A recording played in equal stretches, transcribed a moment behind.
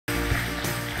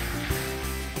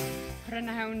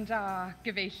Prynhawn da,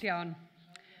 gyfeillion.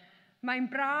 Mae'n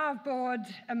braf bod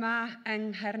yma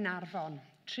yng Nghynhadledd,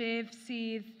 tref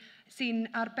sy'n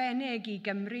arbennig i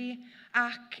Gymru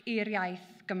ac i'r iaith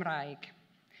Gymraeg.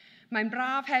 Mae'n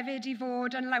braf hefyd i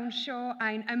fod yn lawnsio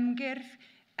ein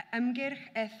ymgyrch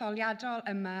etholiadol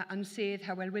yma yn sedd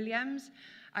Hywel Williams,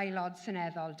 aelod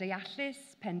seneddol deallus,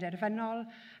 penderfynol,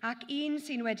 ac un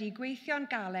sy'n wedi gweithio'n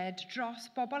galed dros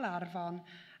bobl Arfon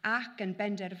ac yn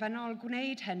benderfynol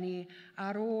gwneud hynny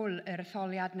ar ôl yr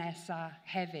etholiad nesaf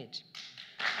hefyd.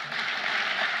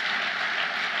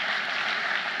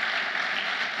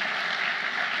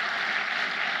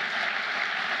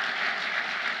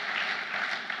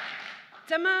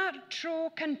 Dyma'r tro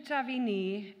cyntaf i ni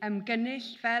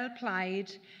ymgynnull fel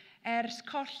Plaid ers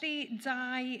colli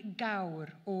 2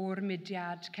 gawr o'r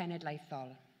mudiad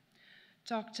cenedlaethol.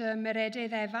 Dr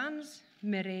Meredydd Evans,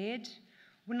 Mered,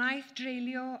 wnaeth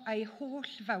dreulio ei holl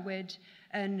fywyd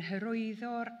yn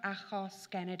hyrwyddwr achos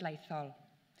genedlaethol.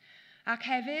 Ac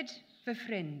hefyd fy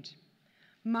ffrind,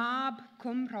 mab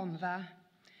Cwm Rhondda,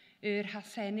 yr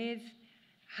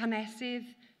hanesydd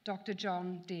Dr John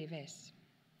Davies.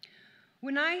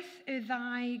 Wnaeth y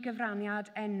 2 gyfraniad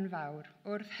enfawr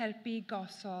wrth helpu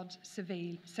gosod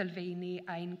sylfaeni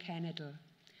ein cenedl.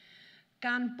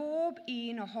 Gan bob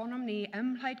un ohonom ni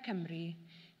ym Plaid Cymru,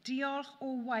 diolch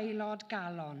o waelod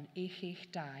galon i chi'ch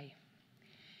 2.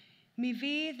 Mi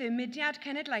fydd y mudiad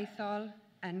cenedlaethol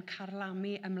yn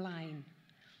carlamu ymlaen.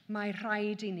 Mae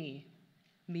rhaid i ni,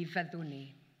 mi fyddwn ni.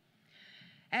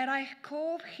 Eich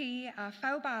cof chi a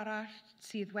phawb arall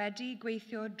sydd wedi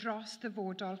gweithio dros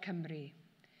ddyfodol Cymru.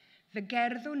 Fe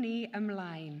gerddwn ni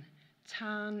ymlaen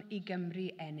tan i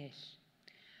Gymru ennill.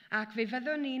 Ac fe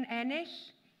fyddwn ni'n ennill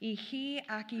i chi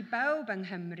ac i bawb yng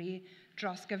Nghymru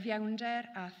dros gyfiawnder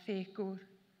a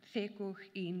thegwch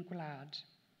un gwlad.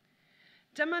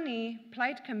 Dyma ni,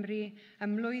 Plaid Cymru,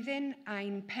 ym mlwyddyn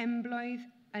ein penblwydd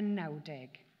yn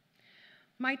 90.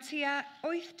 Mae tua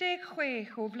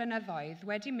 86 o flynyddoedd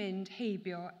wedi mynd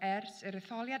heibio ers yr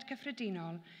etholiad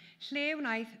cyffredinol lle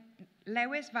wnaeth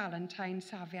Lewis Valentine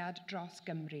safiad dros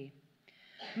Gymru.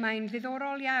 Mae'n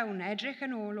ddiddorol iawn edrych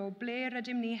yn ôl o ble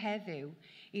rydym ni heddiw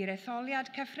i'r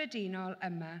etholiad cyffredinol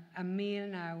yma ym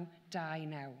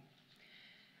 1929.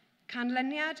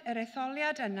 Canlyniad yr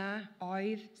etholiad yna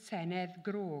oedd Senedd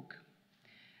Grog.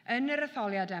 Yn yr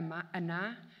etholiad yna,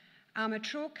 am y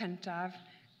tro cyntaf,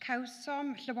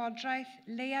 cawsom llywodraeth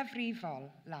leiafrifol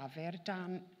lafur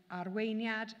dan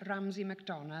arweiniad Ramsay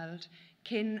MacDonald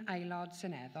cyn aelod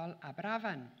seneddol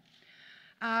Aberafan.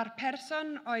 A'r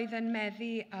person oedd yn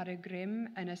meddu ar y grym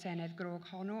yn y Senedd Grog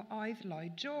honno oedd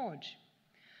Lloyd George.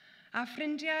 A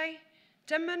ffrindiau,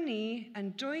 dyma ni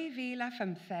yn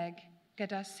 2015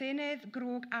 gyda Senedd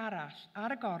Grog arall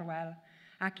ar y gorwel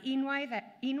ac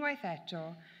unwaith eto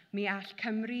mi all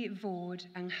Cymru fod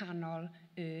yng nghanol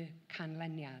y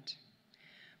canlyniad.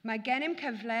 Mae gennym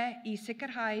cyfle i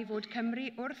sicrhau fod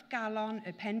Cymru wrth galon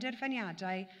y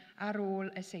penderfyniadau ar ôl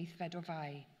y 7 o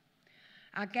Fai.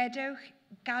 A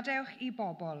gadewch i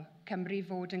bobl Cymru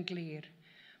fod yn glir.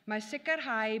 Mae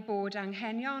sicrhau bod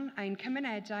anghenion ein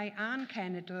cymunedau a'n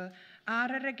cenedl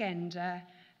ar yr agenda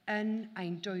yn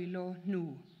ein dwylo nhw.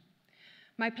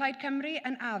 Mae Plaid Cymru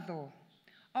yn addo.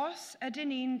 Os ydyn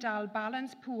ni'n dal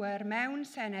balans pŵer mewn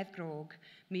Senedd Grog,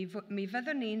 mi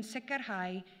fyddwn ni'n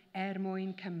sicrhau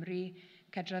mwyn Cymru,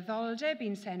 cydraddoldeb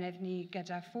i'n Senedd ni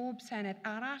gyda phob Senedd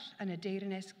arall yn y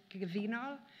Deyrnas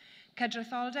Gyfunol,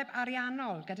 cydraddoldeb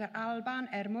ariannol gyda'r Alban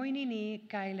mwyn i ni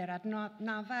gael yr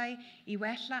adnoddau i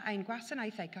wella ein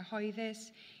gwasanaethau cyhoeddus,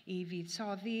 i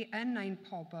fuddsoddi yn ein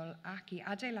pobl ac i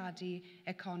adeiladu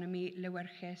economi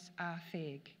lywyrchus a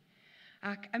theg.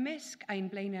 Ac ymysg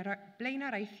ein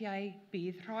blaenaraethiau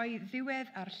bydd rhoi ddiwedd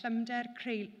ar llymder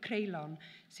creulon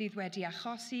sydd wedi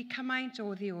achosi cymaint o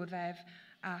ddioddef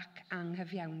ac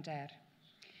anghyfiawnder.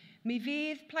 Mi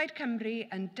fydd Plaid Cymru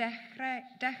yn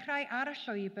dechrau ar y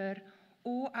llwybr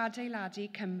o adeiladu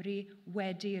Cymru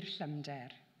wedi'r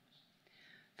llymder.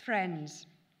 Friends,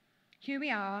 here we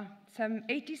are, some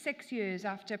 86 years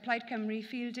after Plaid Cymru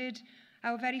fielded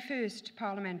our very first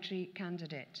parliamentary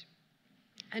candidate.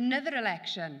 Another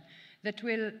election that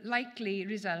will likely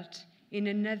result in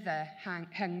another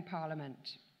hung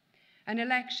parliament. An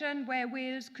election where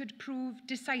Wales could prove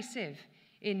decisive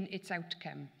in its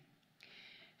outcome.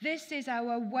 This is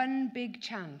our one big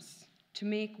chance to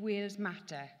make Wales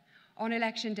matter on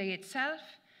election day itself,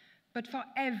 but for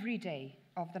every day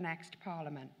of the next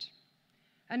parliament.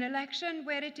 An election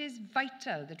where it is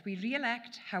vital that we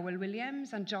re-elect Hywel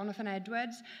Williams and Jonathan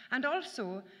Edwards, and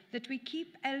also that we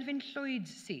keep Elfyn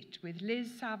Llwyd's seat with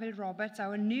Liz Saville Roberts,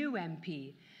 our new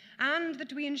MP, and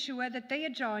that we ensure that they are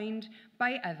joined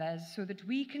by others so that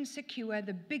we can secure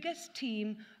the biggest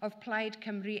team of Plaid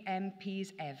Cymru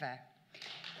MPs ever.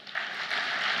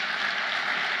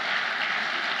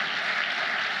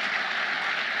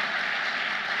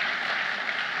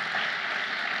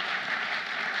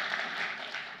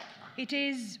 It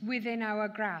is within our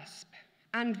grasp,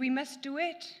 and we must do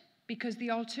it because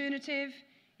the alternative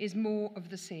is more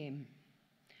of the same.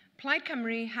 Plaid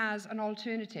Cymru has an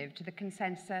alternative to the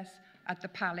consensus at the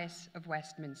Palace of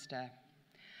Westminster.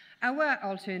 Our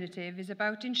alternative is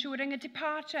about ensuring a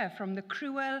departure from the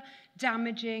cruel,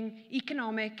 damaging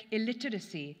economic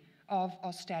illiteracy of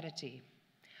austerity.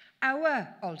 Our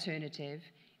alternative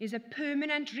is a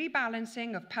permanent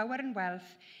rebalancing of power and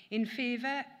wealth in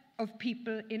favour of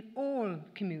people in all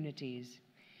communities.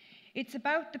 It's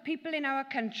about the people in our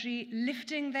country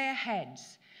lifting their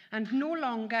heads and no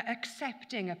longer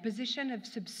accepting a position of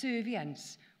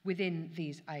subservience within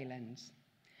these islands.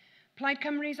 Plaid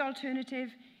Cymru's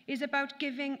alternative is about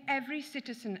giving every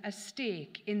citizen a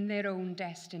stake in their own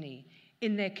destiny,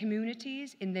 in their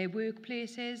communities, in their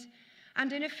workplaces,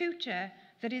 and in a future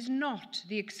that is not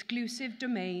the exclusive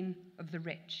domain of the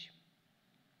rich.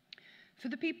 For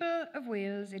the people of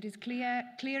Wales, it is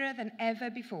clearer than ever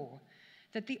before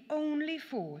that the only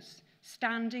force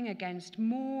standing against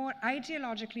more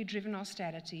ideologically driven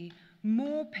austerity,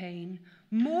 more pain,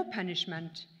 more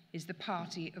punishment is the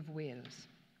Party of Wales.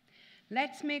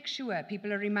 Let's make sure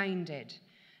people are reminded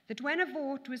that when a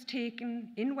vote was taken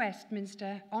in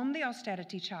Westminster on the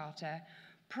austerity charter,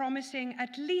 promising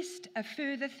at least a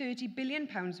further £30 billion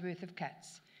worth of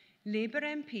cuts, Labour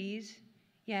MPs,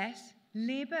 yes,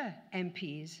 Labour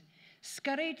MPs,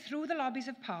 scurried through the lobbies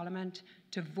of Parliament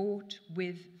to vote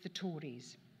with the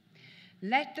Tories.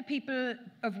 Let the people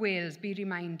of Wales be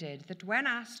reminded that when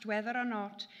asked whether or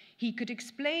not he could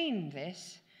explain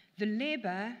this, the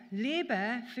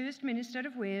Labour First Minister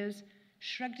of Wales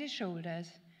shrugged his shoulders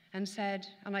and said,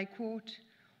 and I quote,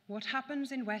 "What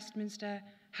happens in Westminster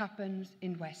happens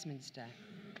in Westminster."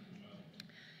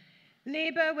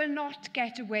 Labour will not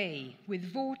get away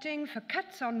with voting for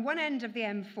cuts on one end of the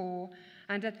M4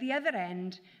 and at the other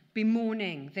end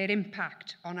bemoaning their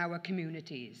impact on our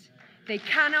communities. They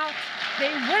cannot, they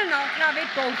will not have it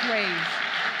both ways.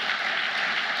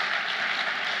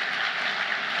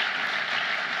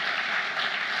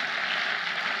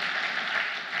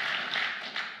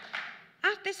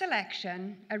 At this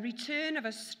election, a return of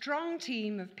a strong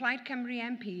team of Plaid Cymru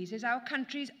MPs is our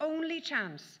country's only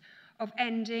chance of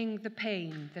ending the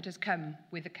pain that has come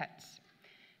with the cuts.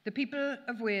 The people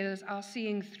of Wales are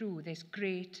seeing through this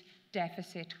great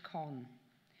deficit con.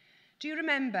 Do you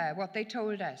remember what they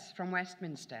told us from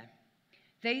Westminster?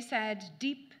 They said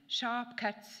deep, sharp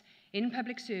cuts in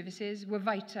public services were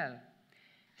vital.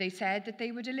 They said that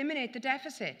they would eliminate the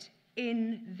deficit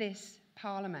in this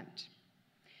Parliament.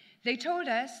 They told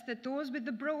us that those with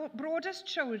the broadest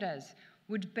shoulders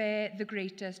would bear the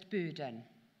greatest burden.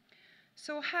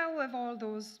 So how have all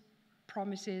those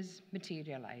promises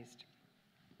materialised?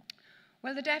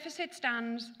 Well, the deficit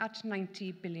stands at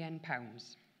 £90 billion.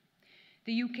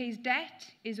 The UK's debt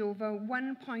is over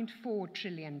 £1.4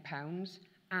 trillion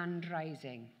and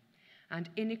rising, and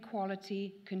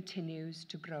inequality continues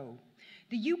to grow.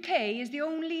 The UK is the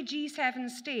only G7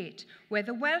 state where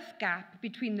the wealth gap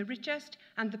between the richest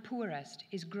and the poorest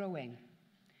is growing.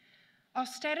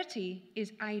 Austerity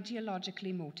is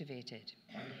ideologically motivated.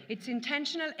 Its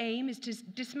intentional aim is to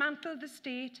dismantle the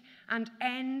state and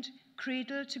end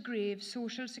cradle-to-grave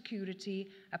social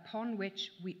security upon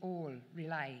which we all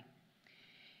rely.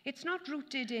 It's not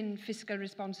rooted in fiscal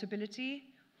responsibility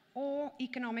or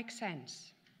economic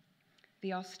sense.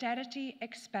 The austerity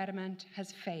experiment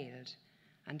has failed,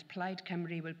 and Plaid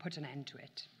Cymru will put an end to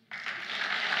it.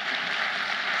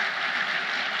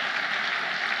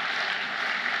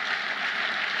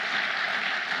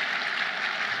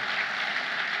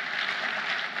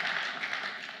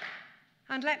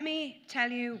 And let me tell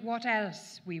you what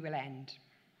else we will end.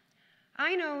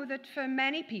 I know that for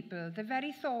many people, the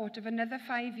very thought of another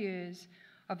 5 years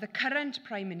of the current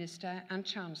Prime Minister and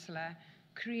Chancellor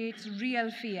creates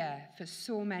real fear for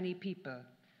so many people,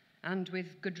 and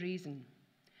with good reason.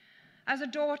 As a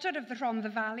daughter of the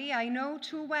Rhondda Valley, I know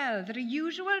too well that a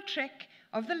usual trick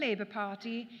of the Labour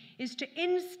Party is to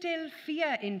instill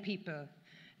fear in people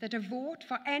that a vote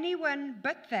for anyone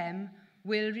but them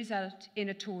will result in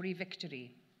a Tory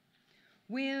victory.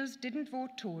 Wales didn't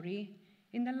vote Tory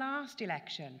in the last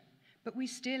election, but we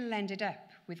still ended up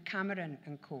with Cameron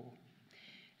and co.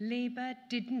 Labour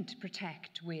didn't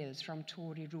protect Wales from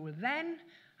Tory rule then,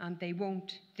 and they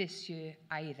won't this year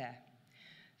either.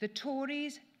 The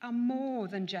Tories are more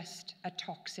than just a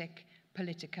toxic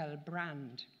political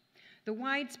brand. The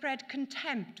widespread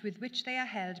contempt with which they are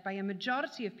held by a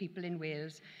majority of people in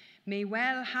Wales may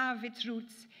well have its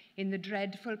roots in the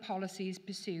dreadful policies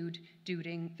pursued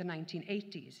during the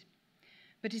 1980s.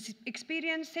 But its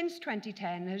experience since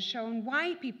 2010 has shown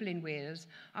why people in Wales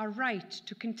are right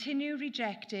to continue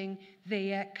rejecting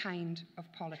their kind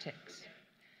of politics.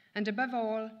 And above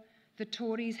all, the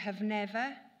Tories have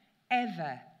never,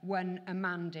 ever won a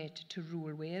mandate to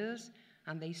rule Wales,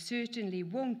 and they certainly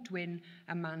won't win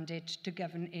a mandate to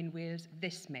govern in Wales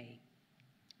this May.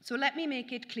 So let me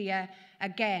make it clear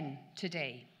again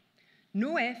today.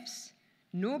 No ifs,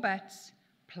 no buts.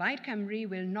 Plaid Cymru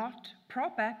will not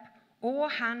prop up or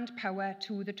hand power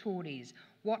to the Tories,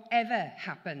 whatever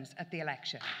happens at the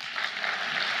election.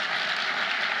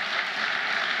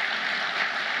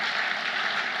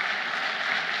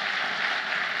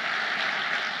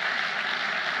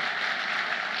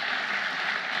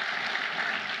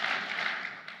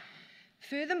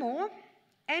 Furthermore,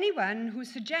 anyone who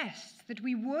suggests that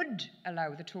we would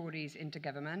allow the Tories into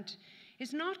government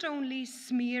is not only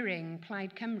smearing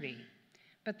Plaid Cymru,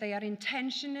 but they are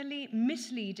intentionally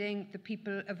misleading the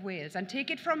people of Wales. And take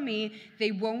it from me,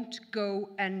 they won't go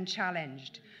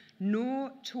unchallenged.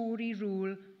 No Tory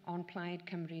rule on Plaid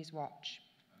Cymru's watch.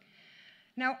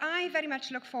 Now, I very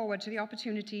much look forward to the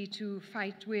opportunity to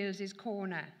fight Wales's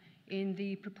corner in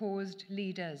the proposed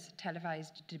leaders'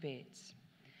 televised debates.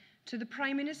 To the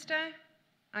Prime Minister,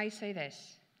 I say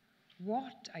this: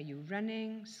 what are you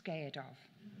running scared of?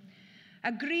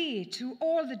 Agree to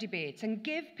all the debates and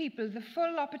give people the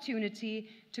full opportunity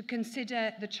to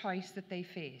consider the choice that they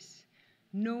face.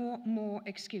 No more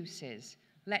excuses.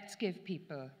 Let's give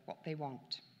people what they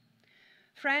want.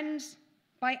 Friends,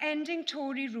 by ending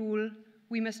Tory rule,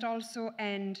 we must also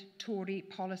end Tory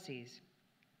policies.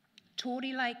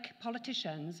 Tory-like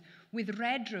politicians with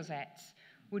red rosettes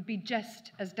would be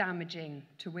just as damaging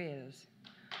to Wales.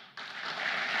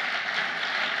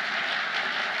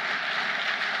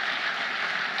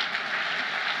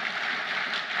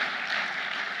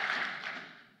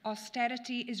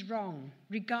 Austerity is wrong,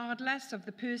 regardless of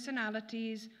the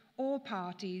personalities or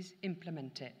parties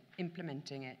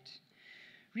implementing it.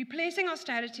 Replacing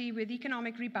austerity with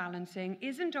economic rebalancing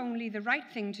isn't only the right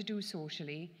thing to do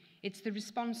socially, it's the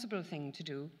responsible thing to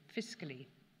do fiscally.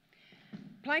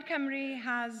 Plaid Cymru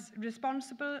has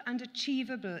responsible and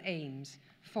achievable aims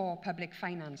for public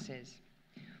finances.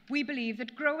 We believe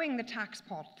that growing the tax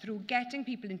pot through getting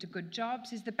people into good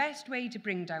jobs is the best way to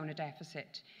bring down a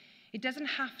deficit. It doesn't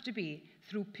have to be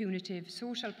through punitive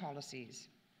social policies.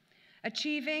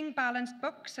 Achieving balanced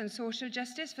books and social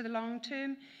justice for the long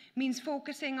term means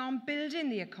focusing on building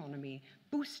the economy,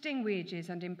 boosting wages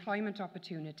and employment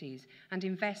opportunities, and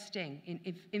investing in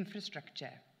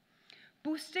infrastructure.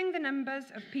 Boosting the numbers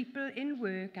of people in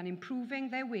work and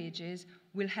improving their wages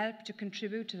will help to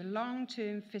contribute to the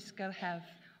long-term fiscal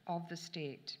health of the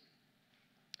state.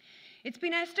 It's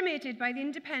been estimated by the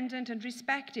independent and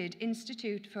respected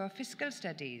Institute for Fiscal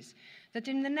Studies that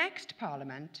in the next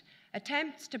Parliament,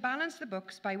 attempts to balance the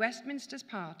books by Westminster's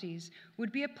parties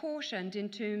would be apportioned in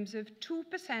terms of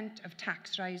 2% of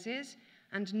tax rises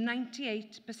and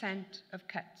 98% of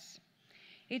cuts.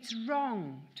 It's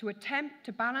wrong to attempt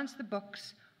to balance the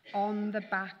books on the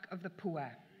back of the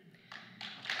poor.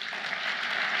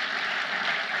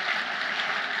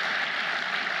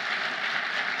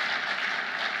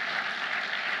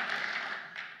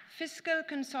 Fiscal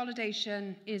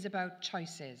consolidation is about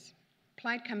choices.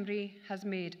 Plaid Cymru has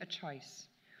made a choice.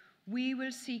 We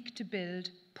will seek to build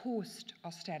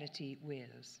post-austerity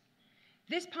Wales.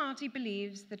 This party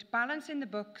believes that balancing the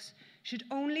books should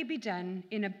only be done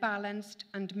in a balanced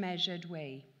and measured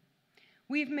way.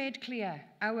 We've made clear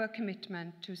our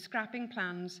commitment to scrapping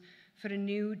plans for a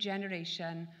new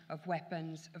generation of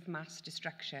weapons of mass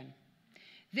destruction.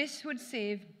 This would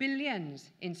save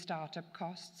billions in startup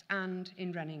costs and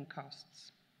in running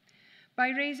costs.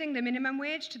 By raising the minimum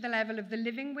wage to the level of the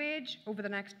living wage over the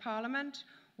next Parliament,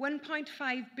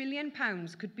 £1.5 billion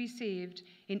could be saved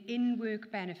in in-work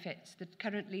benefits that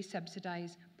currently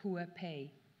subsidise poor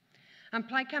pay. And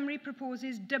Plaid Cymru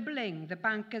proposes doubling the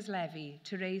banker's levy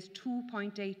to raise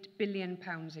 £2.8 billion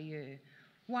a year.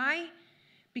 Why?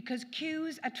 Because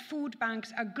queues at food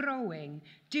banks are growing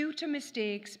due to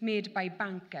mistakes made by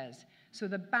bankers, so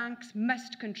the banks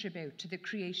must contribute to the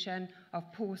creation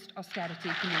of post-austerity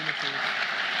communities.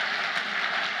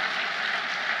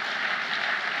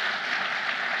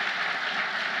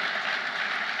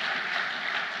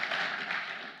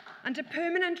 And a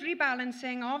permanent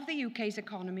rebalancing of the UK's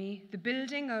economy, the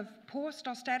building of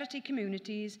post-austerity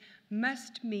communities,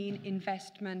 must mean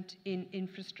investment in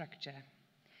infrastructure.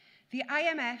 The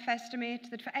IMF estimate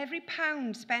that for every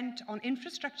 £1 spent on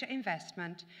infrastructure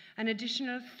investment, an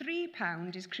additional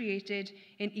 £3 is created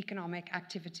in economic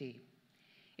activity.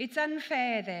 It's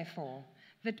unfair, therefore,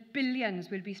 that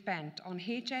billions will be spent on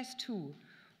HS2,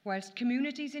 whilst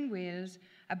communities in Wales,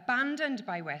 abandoned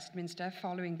by Westminster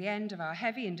following the end of our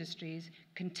heavy industries,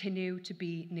 continue to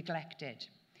be neglected.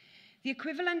 The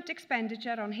equivalent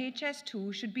expenditure on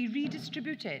HS2 should be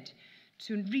redistributed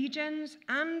to regions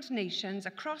and nations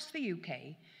across the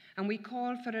UK, and we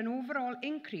call for an overall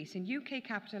increase in UK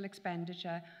capital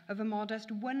expenditure of a modest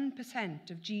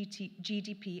 1% of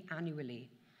GDP annually.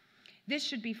 This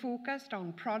should be focused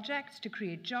on projects to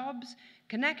create jobs,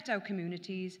 connect our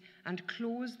communities, and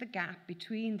close the gap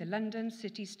between the London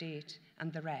city-state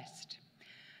and the rest.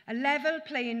 A level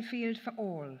playing field for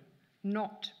all,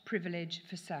 not privilege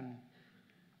for some.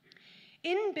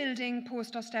 In building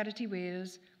post-austerity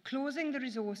Wales, closing the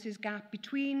resources gap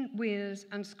between Wales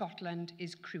and Scotland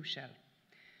is crucial.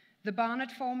 The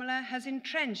Barnett formula has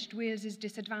entrenched Wales's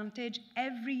disadvantage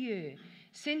every year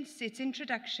since its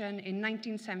introduction in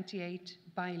 1978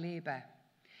 by Labour.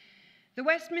 The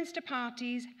Westminster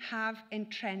parties have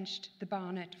entrenched the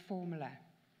Barnett formula.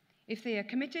 If they are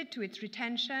committed to its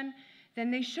retention,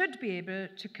 then they should be able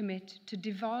to commit to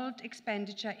devolved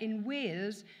expenditure in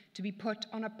Wales to be put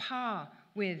on a par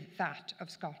with that of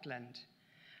Scotland.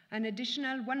 An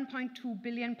additional £1.2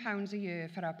 billion a year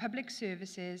for our public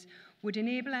services would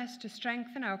enable us to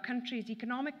strengthen our country's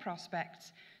economic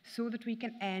prospects so that we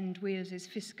can end Wales's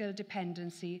fiscal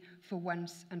dependency for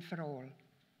once and for all.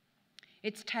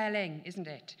 It's telling, isn't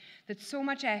it, that so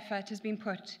much effort has been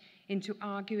put into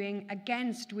arguing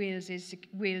against Wales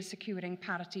securing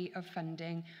parity of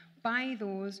funding by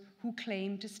those who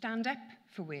claim to stand up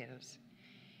for Wales.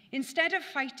 Instead of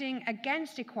fighting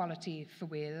against equality for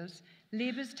Wales,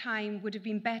 Labour's time would have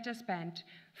been better spent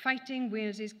fighting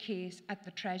Wales's case at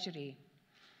the Treasury.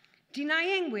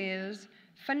 Denying Wales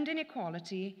funding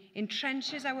equality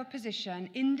entrenches our position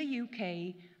in the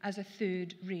UK as a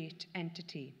third-rate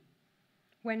entity.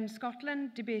 When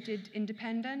Scotland debated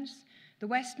independence, the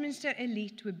Westminster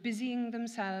elite were busying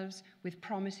themselves with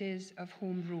promises of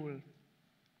Home Rule.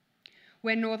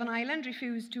 When Northern Ireland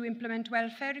refused to implement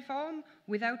welfare reform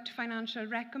without financial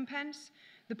recompense,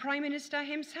 the Prime Minister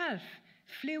himself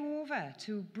flew over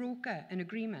to broker an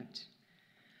agreement.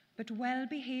 But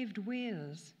well-behaved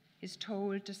Wales is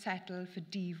told to settle for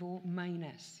Devo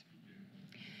minus.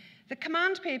 The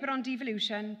command paper on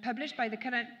devolution, published by the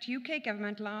current UK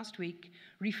government last week,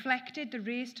 reflected the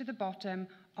race to the bottom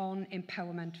on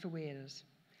empowerment for Wales.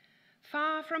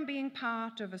 Far from being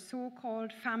part of a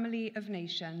so-called family of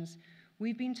nations,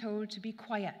 we've been told to be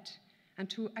quiet and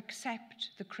to accept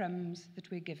the crumbs that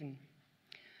we're given.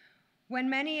 When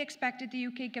many expected the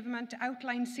UK government to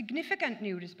outline significant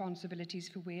new responsibilities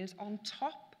for Wales on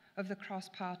top of the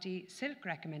cross-party Silk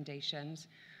recommendations,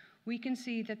 we can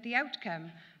see that the outcome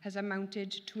has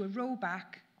amounted to a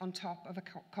rowback on top of a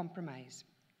compromise.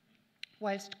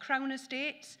 Whilst Crown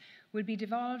estates will be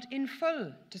devolved in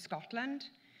full to Scotland,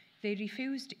 they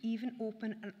refuse to even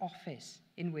open an office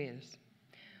in Wales.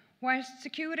 Whilst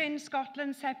securing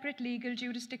Scotland's separate legal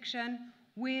jurisdiction,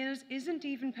 Wales isn't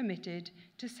even permitted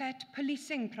to set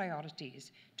policing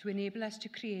priorities to enable us to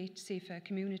create safer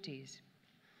communities.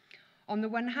 On the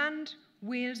one hand,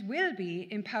 Wales will be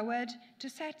empowered to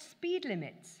set speed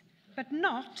limits, but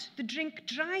not the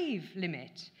drink-drive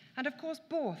limit. And of course,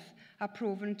 both are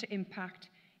proven to impact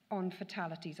on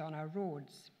fatalities on our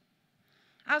roads.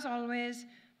 As always,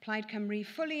 Plaid Cymru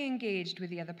fully engaged with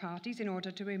the other parties in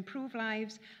order to improve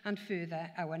lives and further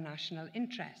our national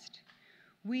interest.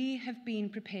 We have been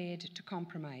prepared to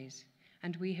compromise,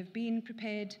 and we have been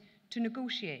prepared to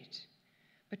negotiate.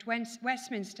 But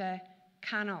Westminster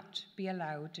cannot be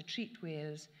allowed to treat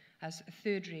Wales as a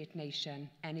third-rate nation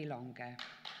any longer.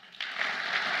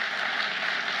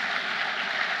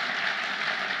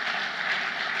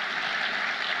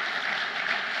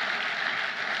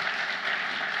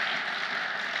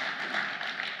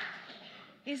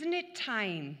 Isn't it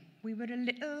time we were a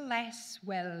little less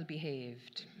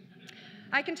well-behaved?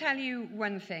 I can tell you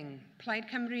one thing, Plaid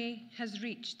Cymru has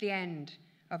reached the end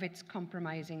of its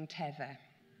compromising tether.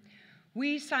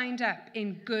 We signed up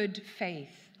in good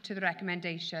faith to the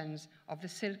recommendations of the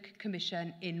Silk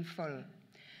Commission in full.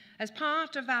 As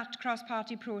part of that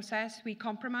cross-party process, we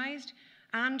compromised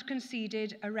and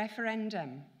conceded a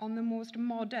referendum on the most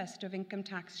modest of income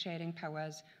tax sharing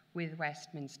powers with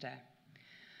Westminster.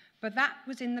 but that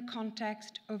was in the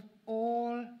context of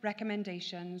all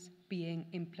recommendations being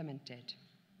implemented.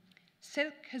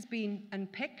 Silk has been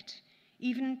unpicked,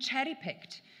 even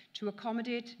cherry-picked, to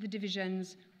accommodate the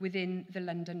divisions within the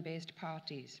London-based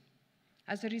parties.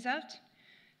 As a result,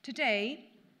 today,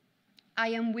 I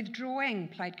am withdrawing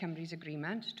Plaid Cymru's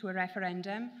agreement to a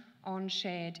referendum on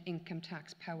shared income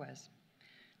tax powers.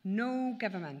 No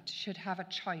government should have a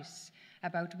choice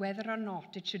about whether or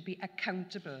not it should be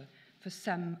accountable for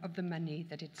some of the money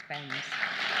that it spends.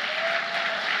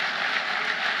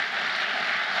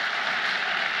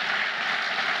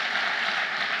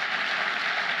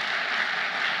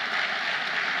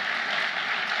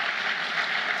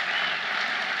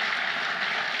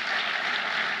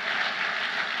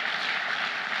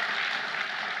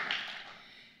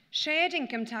 Shared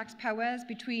income tax powers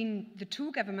between the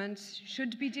two governments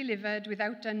should be delivered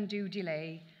without undue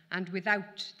delay and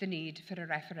without the need for a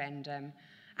referendum,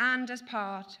 and as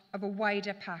part of a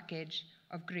wider package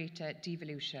of greater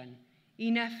devolution.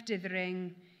 Enough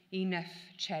dithering, enough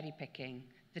cherry-picking.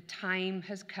 The time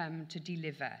has come to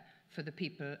deliver for the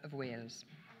people of Wales.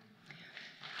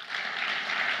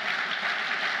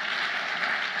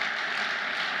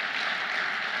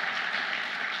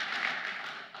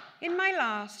 In my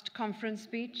last conference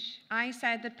speech, I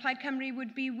said that Plaid Cymru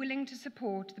would be willing to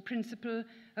support the principle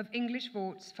of English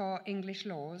votes for English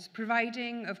laws,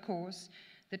 providing, of course,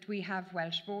 that we have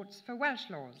Welsh votes for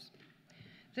Welsh laws.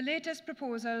 The latest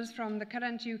proposals from the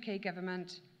current UK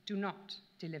government do not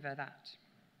deliver that.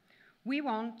 We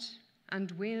want,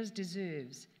 and Wales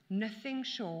deserves, nothing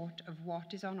short of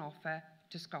what is on offer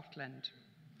to Scotland.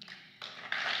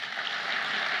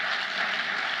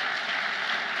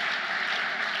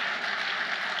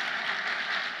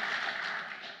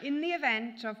 In the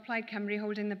event of Plaid Cymru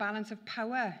holding the balance of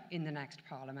power in the next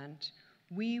Parliament,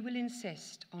 we will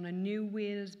insist on a new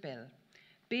Wales bill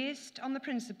based on the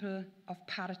principle of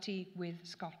parity with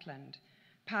Scotland.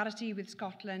 Parity with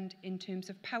Scotland in terms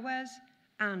of powers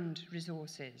and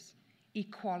resources.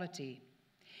 Equality.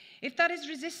 If that is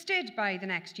resisted by the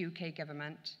next UK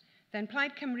government, then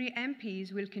Plaid Cymru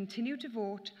MPs will continue to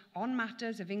vote on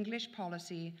matters of English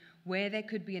policy where there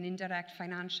could be an indirect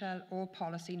financial or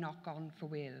policy knock-on for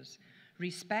Wales.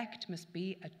 Respect must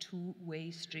be a two-way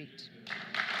street.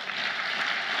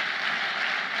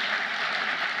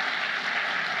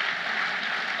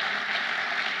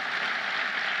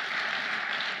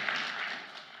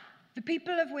 The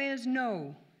people of Wales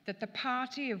know that the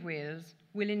Party of Wales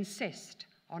will insist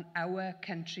on our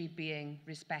country being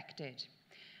respected.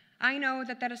 I know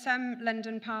that there are some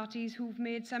London parties who've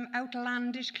made some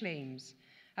outlandish claims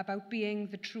about being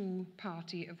the true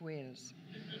Party of Wales.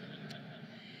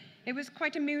 It was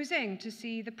quite amusing to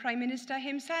see the Prime Minister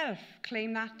himself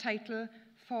claim that title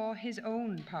for his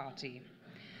own party.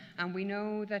 And we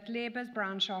know that Labour's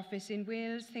branch office in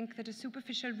Wales think that a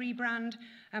superficial rebrand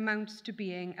amounts to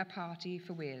being a party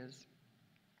for Wales.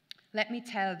 Let me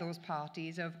tell those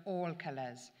parties of all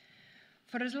colours,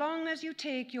 for as long as you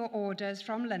take your orders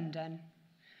from London,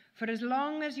 for as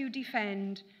long as you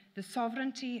defend the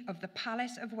sovereignty of the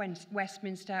Palace of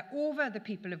Westminster over the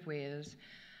people of Wales,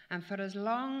 and for as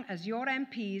long as your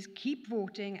MPs keep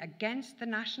voting against the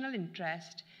national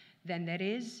interest, then there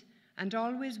is, and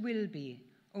always will be,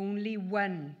 only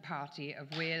one Party of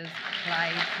Wales,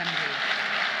 Plaid Cymru.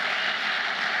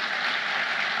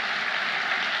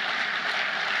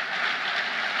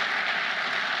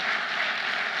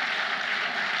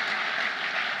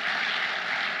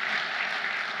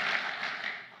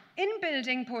 In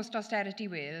building post-austerity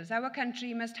Wales, our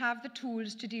country must have the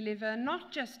tools to deliver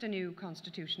not just a new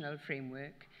constitutional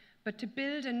framework, but to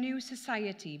build a new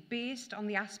society based on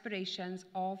the aspirations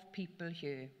of people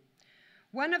here.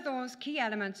 One of those key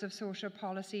elements of social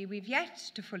policy we've yet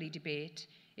to fully debate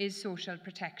is social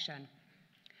protection.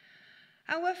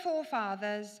 Our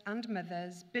forefathers and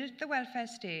mothers built the welfare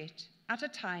state at a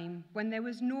time when there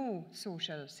was no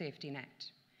social safety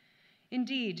net.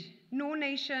 Indeed, no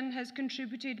nation has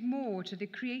contributed more to the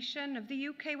creation of the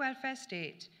UK welfare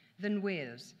state than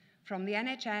Wales, from the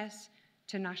NHS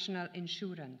to national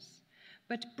insurance.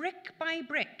 But brick by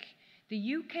brick,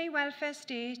 the UK welfare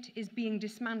state is being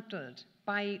dismantled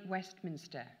by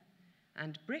Westminster.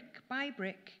 And brick by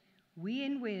brick, we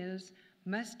in Wales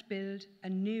must build a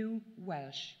new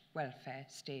Welsh welfare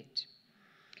state.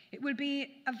 It will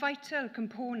be a vital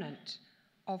component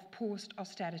of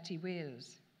post-austerity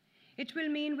Wales. It will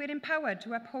mean we're empowered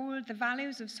to uphold the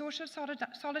values of social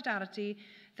solidarity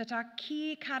that are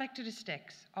key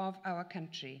characteristics of our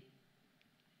country.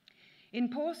 In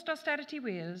post-austerity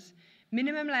Wales,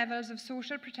 minimum levels of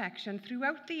social protection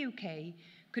throughout the UK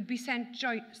could be set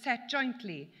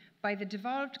jointly by the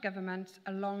devolved governments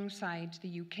alongside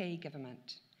the UK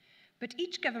government. But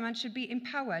each government should be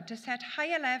empowered to set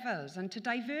higher levels and to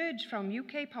diverge from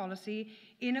UK policy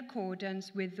in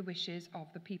accordance with the wishes of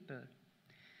the people.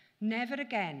 Never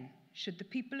again should the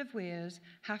people of Wales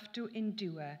have to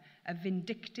endure a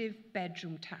vindictive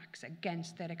bedroom tax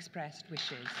against their expressed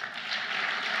wishes.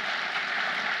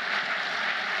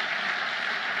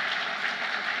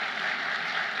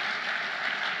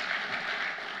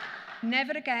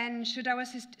 Never again should our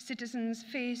citizens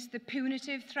face the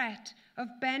punitive threat of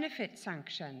benefit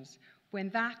sanctions when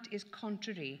that is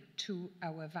contrary to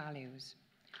our values.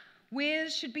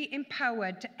 Wales should be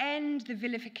empowered to end the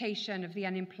vilification of the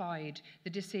unemployed, the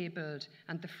disabled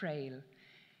and the frail.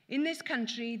 In this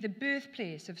country, the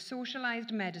birthplace of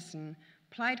socialised medicine,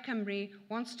 Plaid Cymru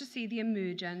wants to see the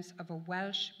emergence of a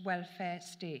Welsh welfare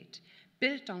state,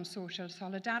 built on social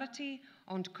solidarity,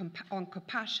 on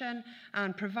compassion,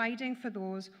 and providing for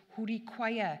those who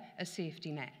require a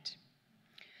safety net.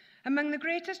 Among the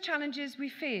greatest challenges we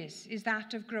face is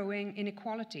that of growing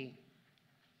inequality.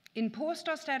 In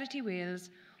post-austerity Wales,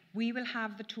 we will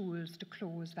have the tools to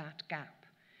close that gap.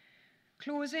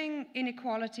 Closing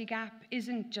inequality gap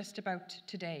isn't just about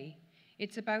today.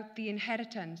 It's about the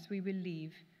inheritance we will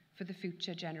leave for the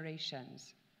future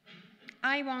generations.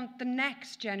 I want the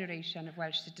next generation of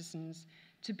Welsh citizens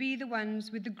to be the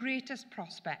ones with the greatest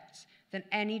prospects than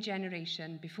any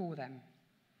generation before them.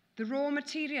 The raw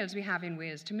materials we have in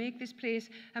Wales to make this place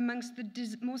amongst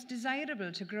the most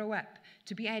desirable to grow up,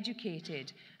 to be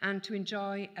educated, and to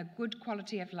enjoy a good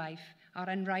quality of life are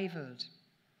unrivalled.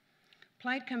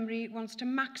 Plaid Cymru wants to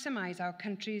maximise our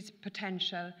country's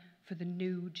potential for the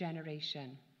new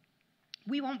generation.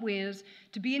 We want Wales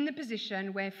to be in the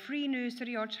position where free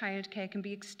nursery or childcare can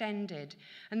be extended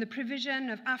and the provision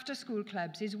of after-school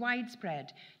clubs is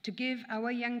widespread to give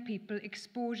our young people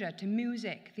exposure to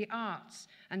music, the arts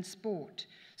and sport,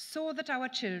 so that our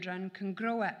children can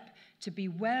grow up to be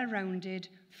well-rounded,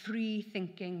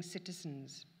 free-thinking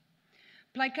citizens.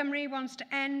 Plaid Cymru wants to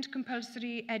extend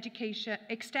compulsory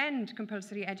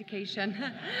education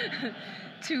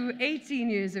to 18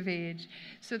 years of age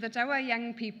so that our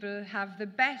young people have the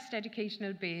best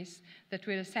educational base that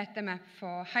will set them up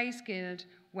for high-skilled,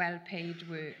 well-paid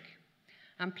work.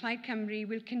 And Plaid Cymru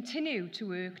will continue to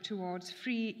work towards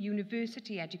free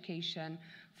university education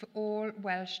for all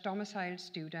Welsh domiciled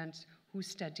students who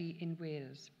study in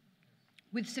Wales.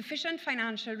 With sufficient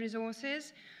financial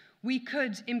resources, we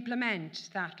could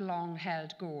implement that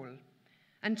long-held goal.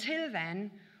 Until then,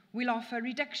 we'll offer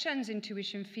reductions in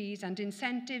tuition fees and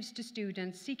incentives to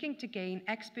students seeking to gain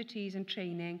expertise and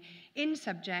training in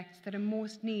subjects that are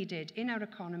most needed in our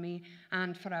economy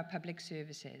and for our public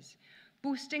services,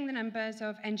 boosting the numbers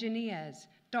of engineers,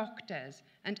 doctors,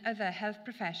 and other health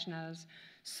professionals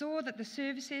so that the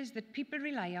services that people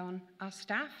rely on are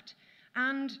staffed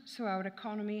and so our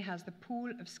economy has the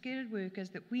pool of skilled workers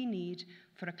that we need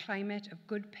for a climate of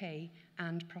good pay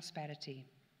and prosperity.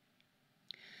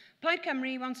 Plaid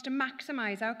Cymru wants to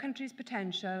maximise our country's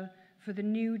potential for the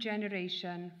new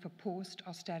generation for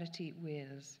post-austerity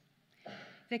Wales.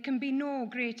 There can be no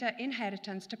greater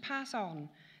inheritance to pass on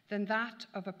than that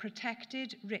of a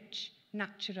protected, rich,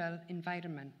 natural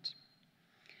environment.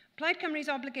 Plaid Cymru's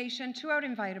obligation to our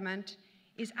environment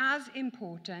is as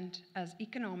important as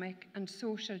economic and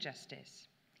social justice.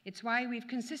 It's why we've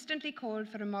consistently called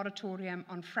for a moratorium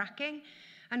on fracking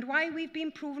and why we've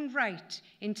been proven right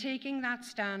in taking that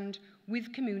stand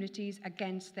with communities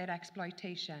against their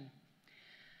exploitation.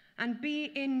 And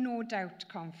be in no doubt,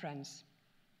 conference,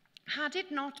 had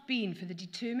it not been for the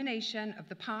determination of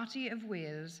the Party of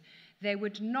Wales, there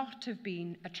would not have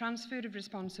been a transfer of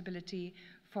responsibility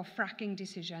for fracking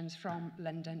decisions from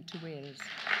London to Wales.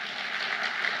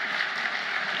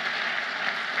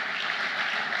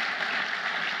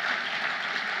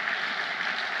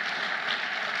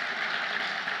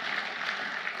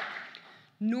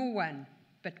 No one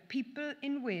but people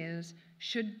in Wales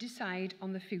should decide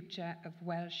on the future of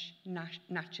Welsh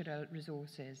natural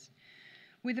resources.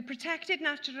 With a protected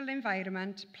natural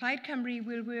environment, Plaid Cymru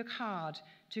will work hard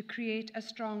to create a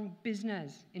strong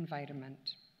business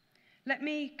environment. Let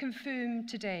me confirm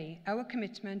today our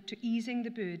commitment to easing the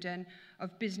burden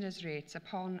of business rates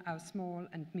upon our small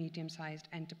and medium-sized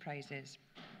enterprises.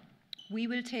 We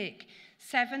will take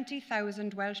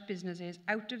 70,000 Welsh businesses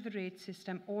out of the rate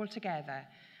system altogether,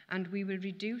 and we will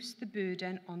reduce the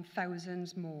burden on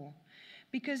thousands more.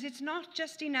 Because it's not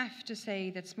just enough to say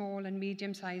that small and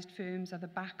medium-sized firms are the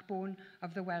backbone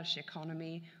of the Welsh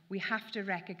economy. We have to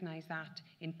recognise that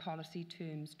in policy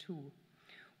terms too.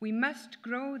 We must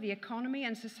grow the economy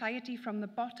and society from the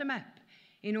bottom up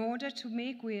in order to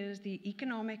make Wales the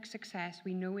economic success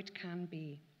we know it can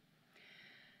be.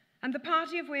 And the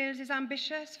Party of Wales is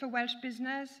ambitious for Welsh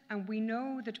business, and we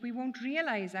know that we won't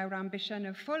realise our ambition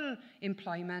of full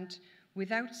employment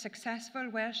without successful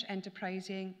Welsh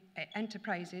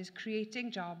enterprises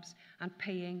creating jobs and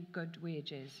paying good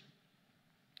wages.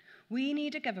 We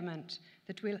need a government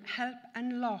that will help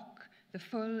unlock the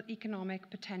full economic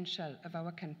potential of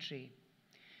our country.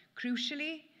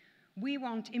 Crucially, we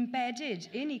want embedded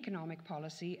in economic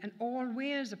policy an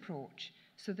all-Wales approach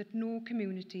so that no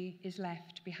community is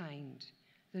left behind.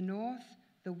 The North,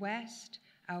 the West,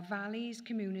 our valleys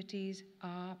communities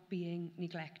are being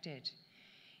neglected.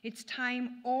 It's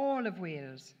time all of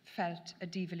Wales felt a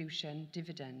devolution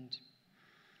dividend.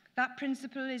 That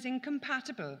principle is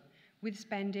incompatible with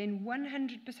spending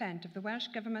 100% of the Welsh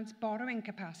Government's borrowing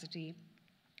capacity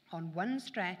on one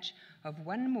stretch of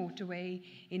one motorway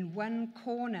in one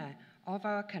corner of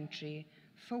our country,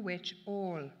 for which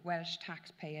all Welsh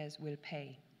taxpayers will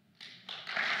pay.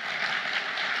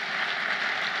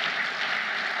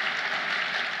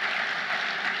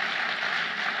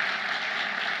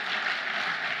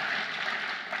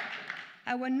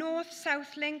 Our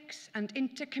north-south links and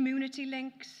inter-community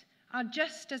links are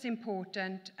just as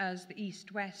important as the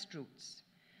east-west routes.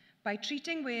 By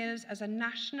treating Wales as a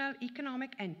national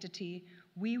economic entity,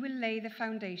 we will lay the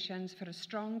foundations for a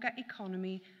stronger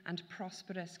economy and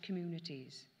prosperous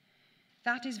communities.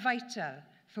 That is vital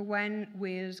for when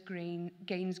Wales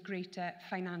gains greater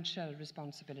financial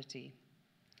responsibility.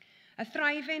 A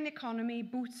thriving economy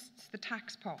boosts the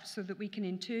tax pot so that we can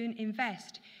in turn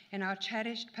invest in our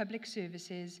cherished public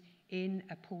services in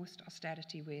a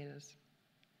post-austerity Wales.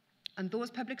 And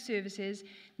those public services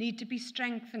need to be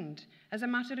strengthened as a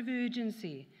matter of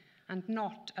urgency and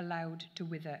not allowed to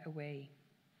wither away.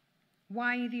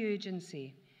 Why the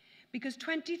urgency? Because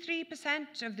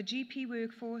 23% of the GP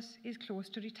workforce is close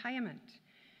to retirement.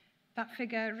 That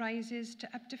figure rises to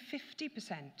up to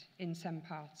 50% in some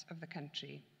parts of the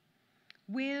country.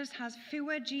 Wales has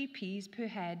fewer GPs per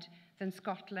head than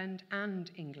Scotland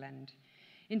and England.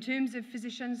 In terms of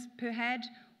physicians per head,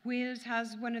 Wales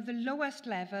has one of the lowest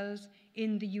levels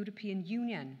in the European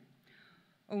Union.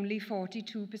 Only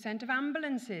 42% of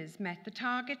ambulances met the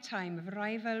target time of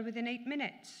arrival within 8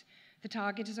 minutes. The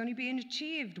target has only been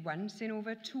achieved once in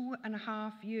over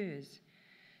 2.5 years.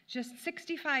 Just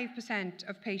 65%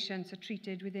 of patients are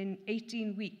treated within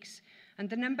 18 weeks, and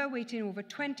the number waiting over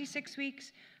 26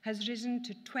 weeks has risen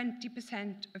to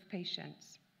 20% of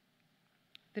patients.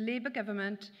 The Labour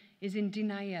government is in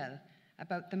denial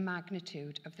about the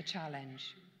magnitude of the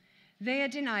challenge. Their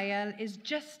denial is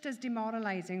just as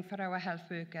demoralising for our health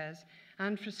workers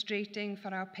and frustrating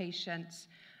for our patients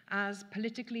as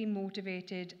politically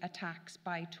motivated attacks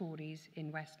by Tories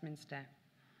in Westminster.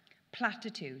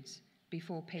 Platitudes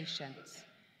before patients,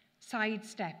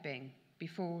 sidestepping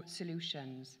before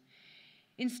solutions.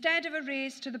 Instead of a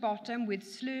race to the bottom with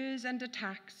slurs and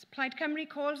attacks, Plaid Cymru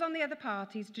calls on the other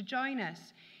parties to join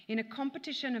us in a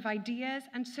competition of ideas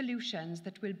and solutions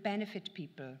that will benefit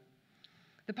people.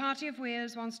 The Party of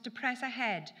Wales wants to press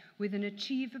ahead with an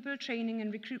achievable training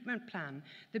and recruitment plan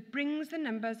that brings the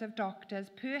numbers of doctors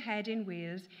per head in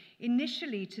Wales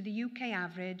initially to the UK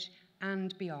average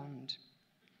and beyond.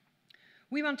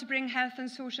 We want to bring health and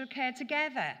social care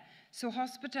together so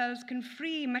hospitals can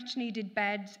free much needed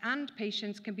beds and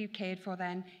patients can be cared for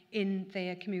then in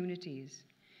their communities.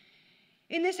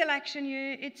 In this election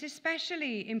year, it's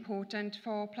especially important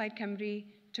for Plaid Cymru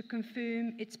to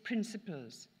confirm its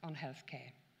principles on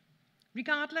healthcare.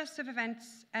 Regardless of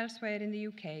events elsewhere in the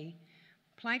UK,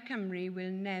 Plaid Cymru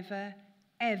will never,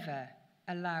 ever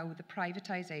allow the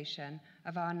privatisation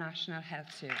of our National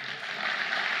Health Service.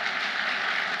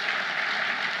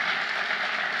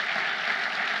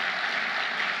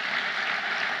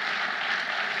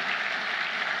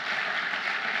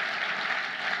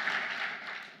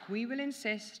 We will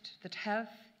insist that health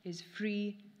is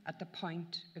free at the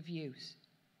point of use,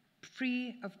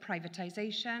 free of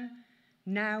privatisation,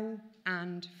 now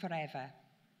and forever.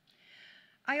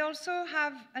 I also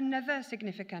have another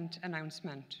significant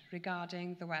announcement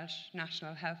regarding the Welsh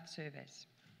National Health Service.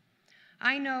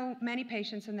 I know many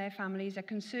patients and their families are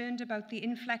concerned about the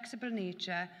inflexible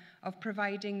nature of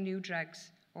providing new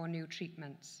drugs or new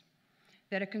treatments.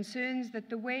 There are concerns that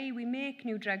the way we make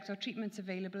new drugs or treatments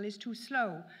available is too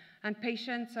slow, and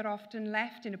patients are often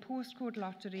left in a postcode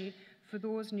lottery for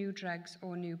those new drugs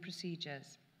or new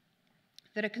procedures.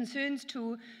 There are concerns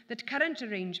too that current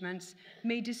arrangements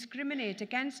may discriminate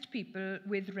against people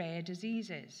with rare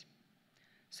diseases.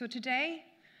 So today,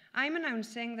 I'm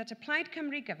announcing that a Plaid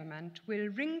Cymru government will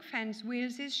ring-fence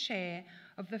Wales's share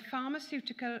of the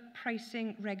Pharmaceutical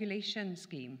Pricing Regulation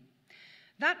Scheme.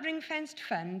 That ring-fenced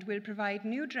fund will provide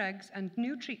new drugs and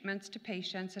new treatments to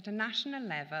patients at a national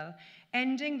level,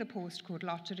 ending the postcode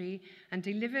lottery and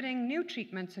delivering new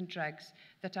treatments and drugs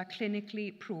that are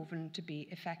clinically proven to be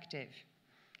effective.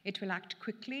 It will act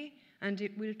quickly and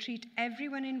it will treat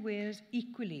everyone in Wales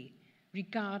equally,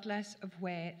 regardless of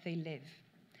where they live.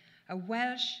 A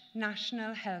Welsh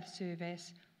National Health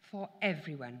Service for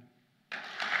everyone.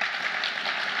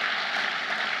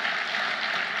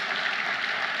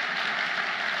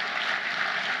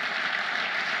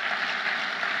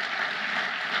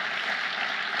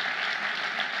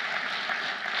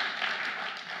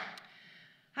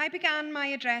 I began my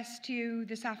address to you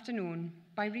this afternoon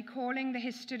by recalling the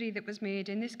history that was made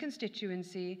in this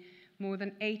constituency more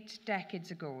than 8 decades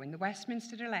ago in the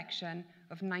Westminster election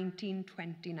of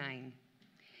 1929.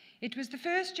 It was the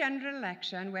first general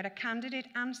election where a candidate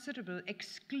answerable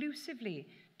exclusively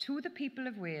to the people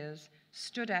of Wales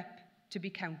stood up to be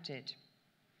counted.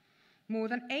 More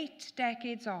than 8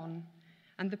 decades on,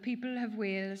 and the people of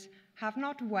Wales have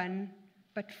not 1,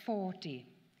 but 40.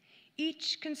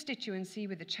 Each constituency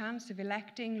with a chance of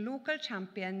electing local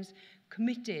champions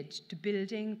committed to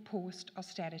building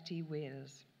post-austerity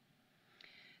Wales.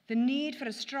 The need for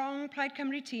a strong Plaid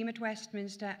Cymru team at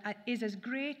Westminster is as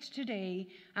great today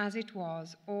as it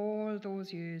was all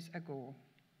those years ago.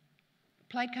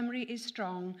 Plaid Cymru is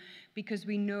strong because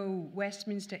we know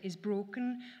Westminster is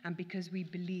broken and because we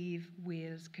believe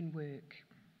Wales can work.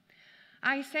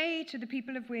 I say to the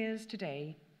people of Wales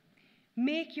today,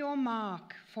 make your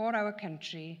mark for our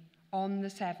country on the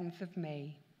 7th of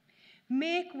May.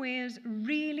 Make Wales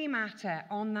really matter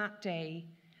on that day,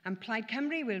 and Plaid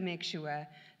Cymru will make sure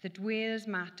that Wales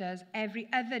matters every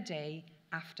other day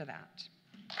after that.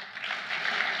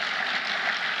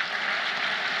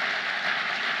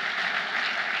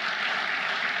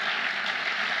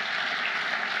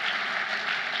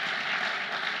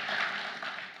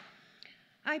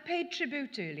 I paid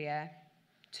tribute earlier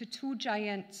to 2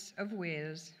 giants of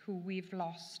Wales who we've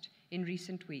lost in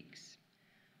recent weeks,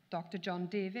 Dr. John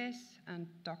Davies and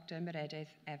Dr.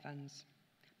 Meredith Evans.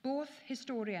 Both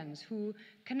historians who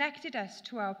connected us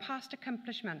to our past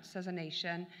accomplishments as a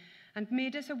nation and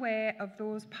made us aware of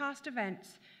those past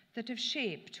events that have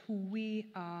shaped who we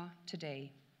are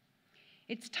today.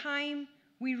 It's time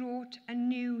we wrote a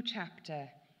new chapter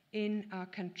in our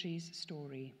country's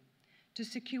story, to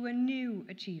secure new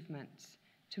achievements,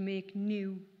 to make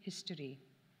new history.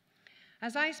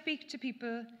 As I speak to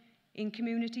people in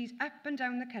communities up and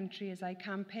down the country, as I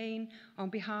campaign on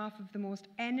behalf of the most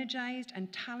energised and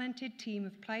talented team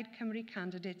of Plaid Cymru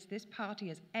candidates this party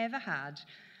has ever had,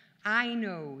 I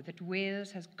know that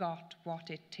Wales has got what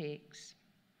it takes.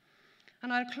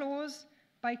 And I'll close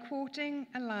by quoting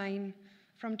a line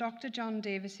from Dr. John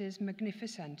Davies's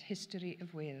magnificent History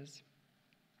of Wales.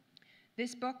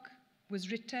 This book was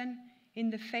written in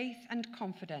the faith and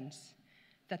confidence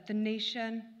that the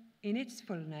nation in its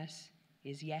fullness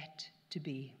is yet to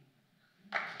be.